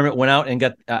 Greg McDermott went out and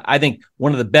got, I think,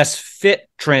 one of the best fit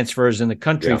transfers in the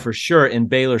country for sure in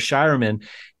Baylor Shireman.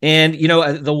 And,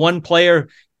 the one player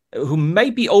who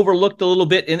might be overlooked a little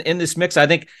bit in this mix, I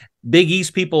think Big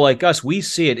East people like us, we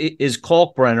see it is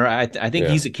Kalkbrenner. I think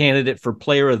he's a candidate for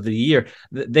player of the year.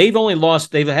 They've only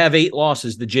lost, they have 8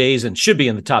 losses, the Jays, and should be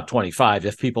in the top 25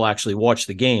 if people actually watch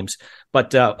the games.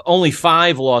 But only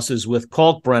 5 losses with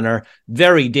Kalkbrenner.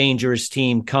 Very dangerous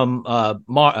team come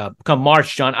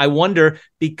March, John. I wonder,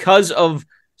 because of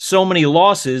so many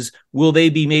losses, will they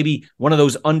be maybe one of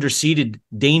those underseeded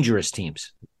dangerous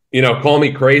teams? Call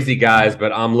me crazy, guys,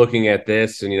 but I'm looking at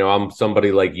this and, I'm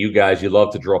somebody like you guys. You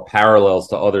love to draw parallels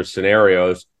to other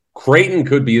scenarios. Creighton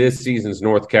could be this season's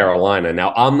North Carolina.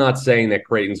 Now, I'm not saying that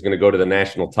Creighton's going to go to the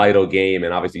national title game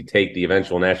and obviously take the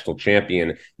eventual national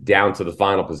champion down to the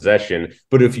final possession.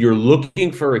 But if you're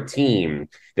looking for a team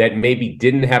that maybe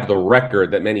didn't have the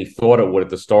record that many thought it would at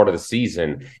the start of the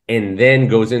season and then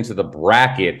goes into the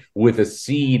bracket with a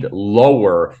seed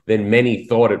lower than many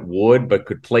thought it would, but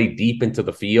could play deep into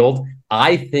the field,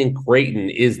 I think Creighton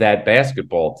is that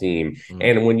basketball team.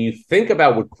 And when you think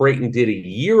about what Creighton did a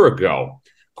year ago,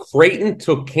 Creighton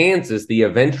took Kansas, the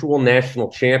eventual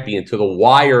national champion, to the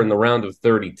wire in the round of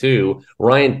 32.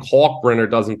 Ryan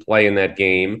Kalkbrenner doesn't play in that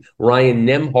game. Ryan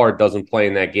Nembhard doesn't play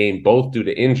in that game, both due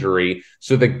to injury.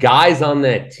 So the guys on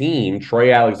that team,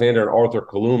 Trey Alexander and Arthur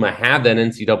Kaluma, have that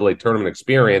NCAA tournament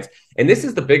experience. And this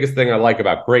is the biggest thing I like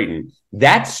about Creighton.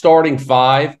 That starting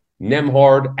 5,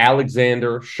 Nembhard,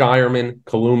 Alexander, Shireman,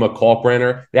 Kaluma,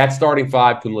 Kalkbrenner, that starting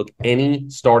 5 can look any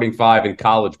starting 5 in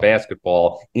college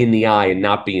basketball in the eye and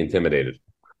not be intimidated.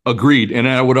 Agreed. And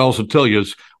I would also tell you,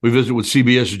 as we visit with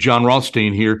CBS's John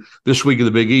Rothstein here this week in the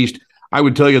Big East, I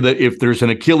would tell you that if there's an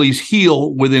Achilles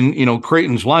heel within,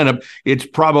 Creighton's lineup, it's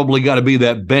probably got to be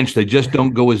that bench. They just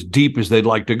don't go as deep as they'd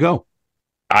like to go.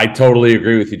 I totally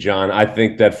agree with you, John. I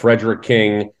think that Frederick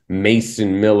King,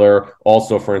 Mason Miller,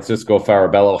 also Francisco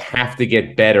Farabello have to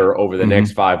get better over the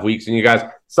next 5 weeks. And you guys,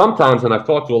 sometimes, and I've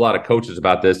talked to a lot of coaches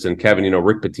about this, and Kevin,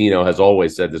 Rick Pitino has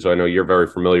always said this, so I know you're very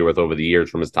familiar with over the years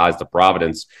from his ties to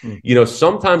Providence.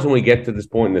 Sometimes when we get to this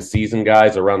point in the season,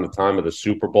 guys, around the time of the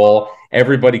Super Bowl,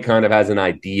 everybody kind of has an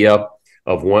idea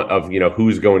of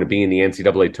who's going to be in the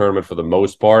NCAA tournament for the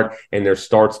most part, and there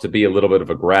starts to be a little bit of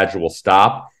a gradual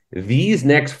stop. These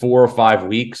next 4 or 5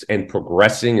 weeks and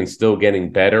progressing and still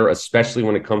getting better, especially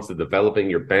when it comes to developing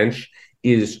your bench,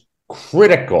 is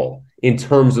critical in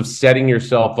terms of setting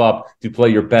yourself up to play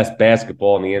your best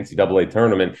basketball in the NCAA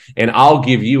tournament. And I'll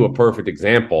give you a perfect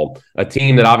example. A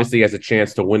team that obviously has a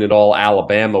chance to win it all,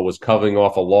 Alabama, was coming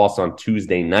off a loss on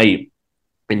Tuesday night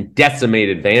and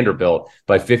decimated Vanderbilt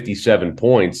by 57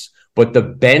 points. But the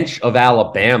bench of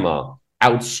Alabama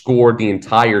outscored the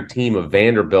entire team of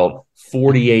Vanderbilt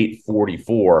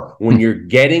 48-44. When you're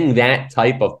getting that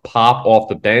type of pop off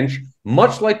the bench,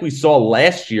 much like we saw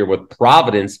last year with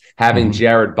Providence having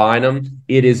Jared Bynum,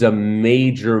 it is a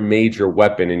major, major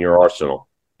weapon in your arsenal.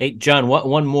 Hey, John,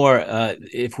 one more,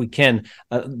 if we can.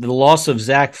 The loss of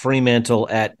Zach Fremantle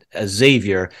at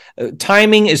Xavier.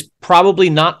 Timing is probably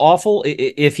not awful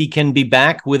if he can be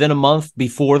back within a month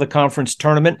before the conference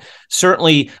tournament.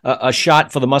 Certainly a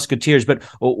shot for the Musketeers, but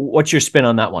what's your spin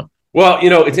on that one? Well,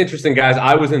 it's interesting, guys.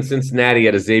 I was in Cincinnati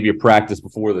at a Xavier practice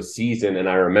before the season, and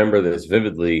I remember this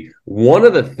vividly. One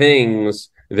of the things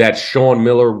that Sean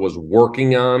Miller was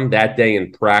working on that day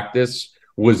in practice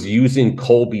was using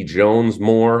Colby Jones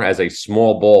more as a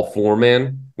small ball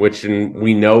four-man, which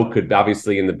we know could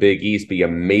obviously in the Big East be a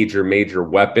major, major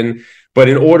weapon. But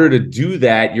in order to do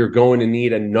that, you're going to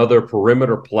need another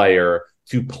perimeter player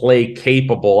to play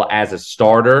capable as a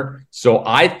starter. So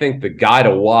I think the guy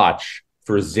to watch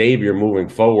for Xavier moving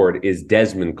forward is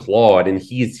Desmond Claude. And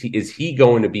is he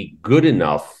going to be good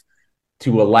enough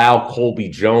to allow Colby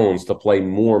Jones to play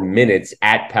more minutes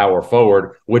at power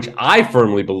forward, which I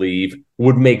firmly believe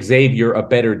would make Xavier a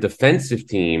better defensive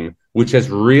team, which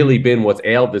has really been what's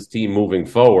ailed this team moving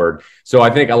forward. So I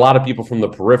think a lot of people from the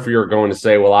periphery are going to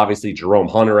say, well, obviously Jerome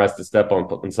Hunter has to step on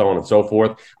and so on and so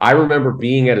forth. I remember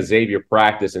being at a Xavier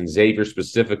practice and Xavier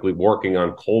specifically working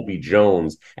on Colby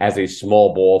Jones as a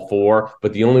small ball four.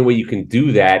 But the only way you can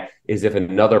do that is if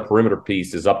another perimeter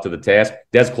piece is up to the task.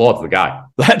 Des Claude's the guy.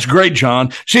 That's great, John.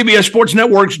 CBS Sports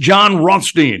Network's John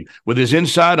Rothstein with his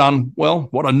insight on, well,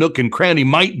 what a nook and cranny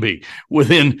might be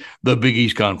within the Big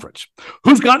East Conference.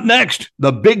 Who's got next?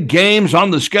 The big games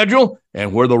on the schedule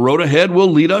and where the road ahead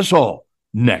will lead us all.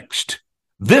 Next.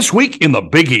 This week in the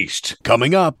Big East.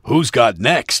 Coming up, who's got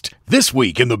next? This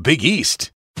week in the Big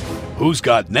East. Who's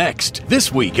got next?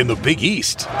 This week in the Big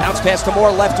East. Bounce pass to Moore,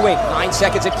 left wing. 9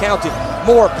 seconds and counting.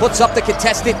 Moore puts up the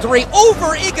contested three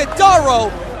over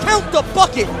Iguodaro. Count the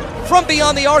bucket from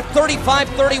beyond the arc.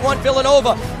 35-31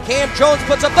 Villanova. Cam Jones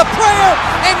puts up the prayer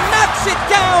and knocks it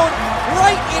down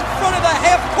right in front of the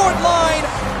half-court line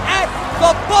at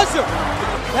the buzzer.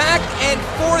 Back and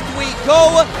forth we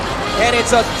go, and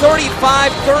it's a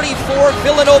 35-34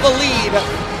 Villanova lead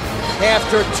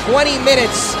after 20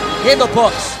 minutes in the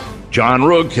books. John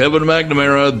Rook, Kevin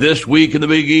McNamara, this week in the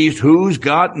Big East. Who's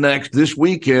got next this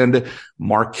weekend?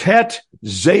 Marquette,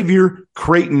 Xavier,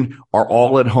 Creighton are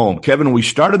all at home. Kevin, we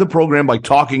started the program by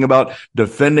talking about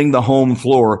defending the home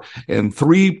floor, and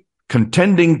 3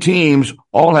 contending teams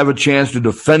all have a chance to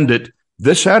defend it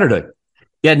this Saturday.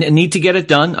 Yeah, need to get it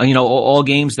done. All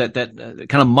games that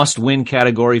kind of must-win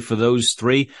category for those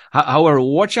 3. However,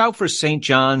 watch out for St.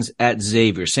 John's at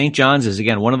Xavier. St. John's is,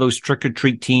 again, one of those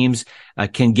trick-or-treat teams,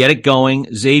 can get it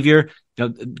going. Xavier,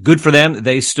 good for them.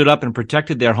 They stood up and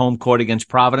protected their home court against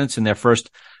Providence in their first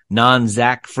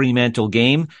non-Zach Fremantle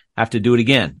game. Have to do it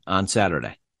again on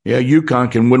Saturday. Yeah,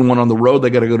 UConn can win one on the road. They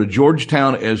got to go to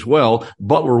Georgetown as well.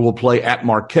 Butler will play at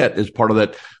Marquette as part of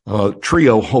that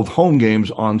trio of home games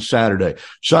on Saturday.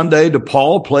 Sunday,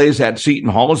 DePaul plays at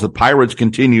Seton Hall as the Pirates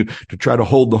continue to try to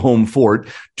hold the home fort.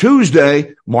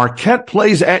 Tuesday, Marquette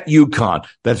plays at UConn.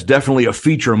 That's definitely a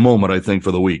feature moment, I think,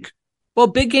 for the week. Well,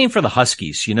 big game for the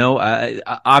Huskies,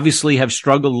 obviously have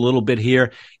struggled a little bit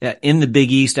here in the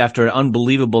Big East after an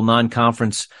unbelievable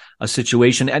non-conference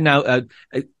situation. And now,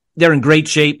 they're in great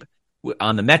shape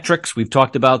on the metrics. We've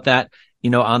talked about that,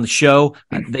 on the show.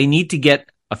 They need to get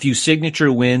a few signature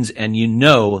wins, and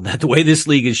that the way this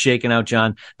league is shaken out,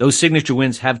 John, those signature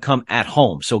wins have come at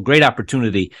home. So great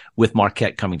opportunity with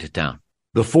Marquette coming to town.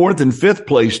 The 4th and 5th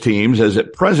place teams, as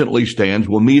it presently stands,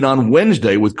 will meet on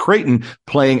Wednesday with Creighton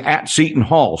playing at Seton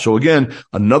Hall. So again,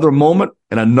 another moment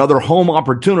and another home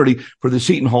opportunity for the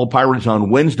Seton Hall Pirates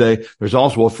on Wednesday. There's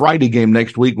also a Friday game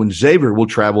next week when Xavier will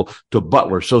travel to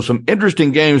Butler. So some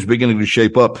interesting games beginning to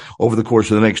shape up over the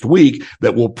course of the next week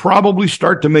that will probably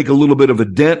start to make a little bit of a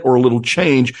dent or a little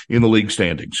change in the league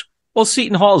standings. Well,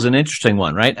 Seton Hall is an interesting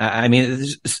one, right? I mean,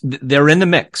 they're in the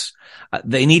mix.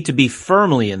 They need to be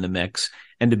firmly in the mix,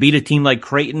 and to beat a team like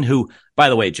Creighton, who, by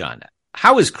the way, John,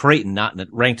 how is Creighton not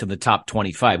ranked in the top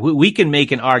 25? We can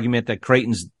make an argument that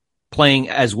Creighton's playing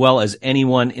as well as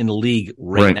anyone in the league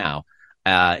right now.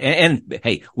 And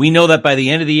hey, we know that by the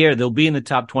end of the year, they'll be in the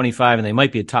top 25 and they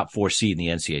might be a top 4 seed in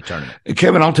the NCAA tournament.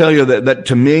 Kevin, I'll tell you that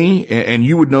to me, and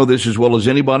you would know this as well as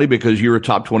anybody because you're a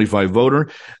top 25 voter,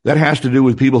 that has to do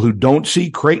with people who don't see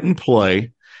Creighton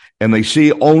play and they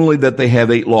see only that they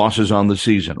have 8 losses on the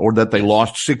season or that they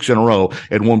lost 6 in a row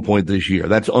at one point this year.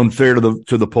 That's unfair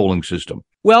to the polling system.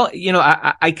 Well,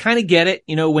 I kind of get it,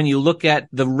 when you look at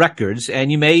the records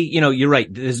and you may, you're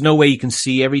right. There's no way you can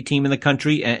see every team in the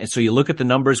country. And so you look at the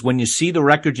numbers when you see the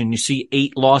records and you see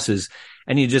 8 losses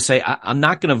and you just say, I'm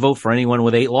not going to vote for anyone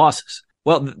with 8 losses.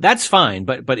 Well, that's fine.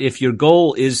 But if your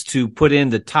goal is to put in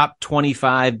the top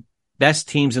 25 best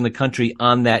teams in the country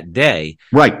on that day.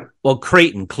 Right. Well,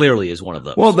 Creighton clearly is one of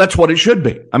those. Well, that's what it should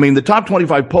be. I mean, the top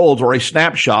 25 polls are a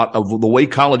snapshot of the way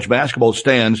college basketball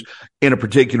stands in a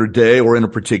particular day or in a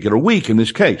particular week in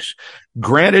this case.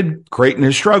 Granted, Creighton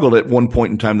has struggled at one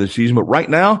point in time this season, but right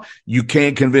now you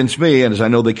can't convince me, and as I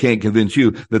know they can't convince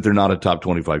you, that they're not a top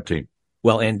 25 team.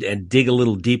 Well, and dig a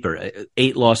little deeper.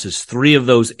 8 losses. 3 of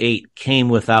those 8 came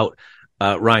without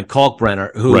Ryan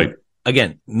Kalkbrenner, who,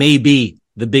 again, may be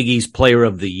the Big East Player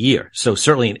of the Year. So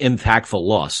certainly an impactful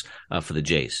loss for the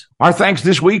Jays. Our thanks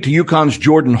this week to UConn's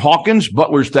Jordan Hawkins,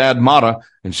 Butler's Thad Matta,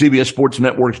 and CBS Sports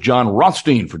Network's John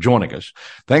Rothstein for joining us.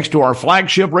 Thanks to our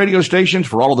flagship radio stations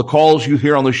for all of the calls you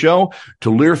hear on the show, to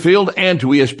Learfield and to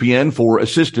ESPN for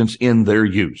assistance in their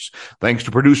use. Thanks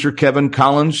to producer Kevin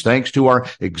Collins. Thanks to our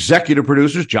executive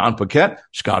producers, John Paquette,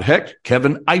 Scott Hecht,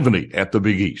 Kevin Ivany at the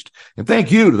Big East. And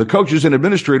thank you to the coaches and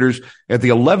administrators at the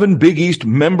 11 Big East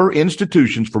member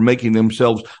institutions for making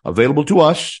themselves available to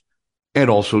us and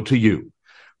also to you.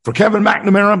 For Kevin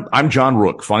McNamara, I'm John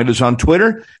Rook. Find us on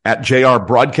Twitter at JR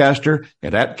Broadcaster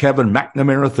and at Kevin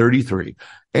McNamara 33.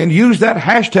 and use that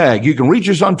hashtag. You can reach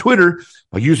us on Twitter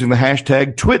by using the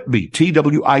hashtag TWITBE,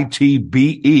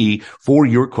 TWITBE, for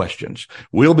your questions.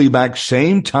 We'll be back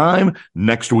same time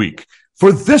next week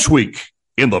for This Week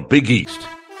in the Big East.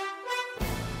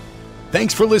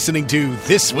 Thanks for listening to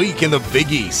This Week in the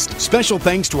Big East. Special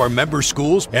thanks to our member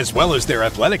schools as well as their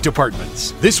athletic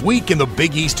departments. This Week in the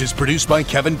Big East is produced by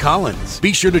Kevin Collins.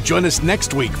 Be sure to join us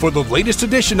next week for the latest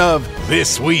edition of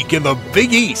This Week in the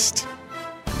Big East.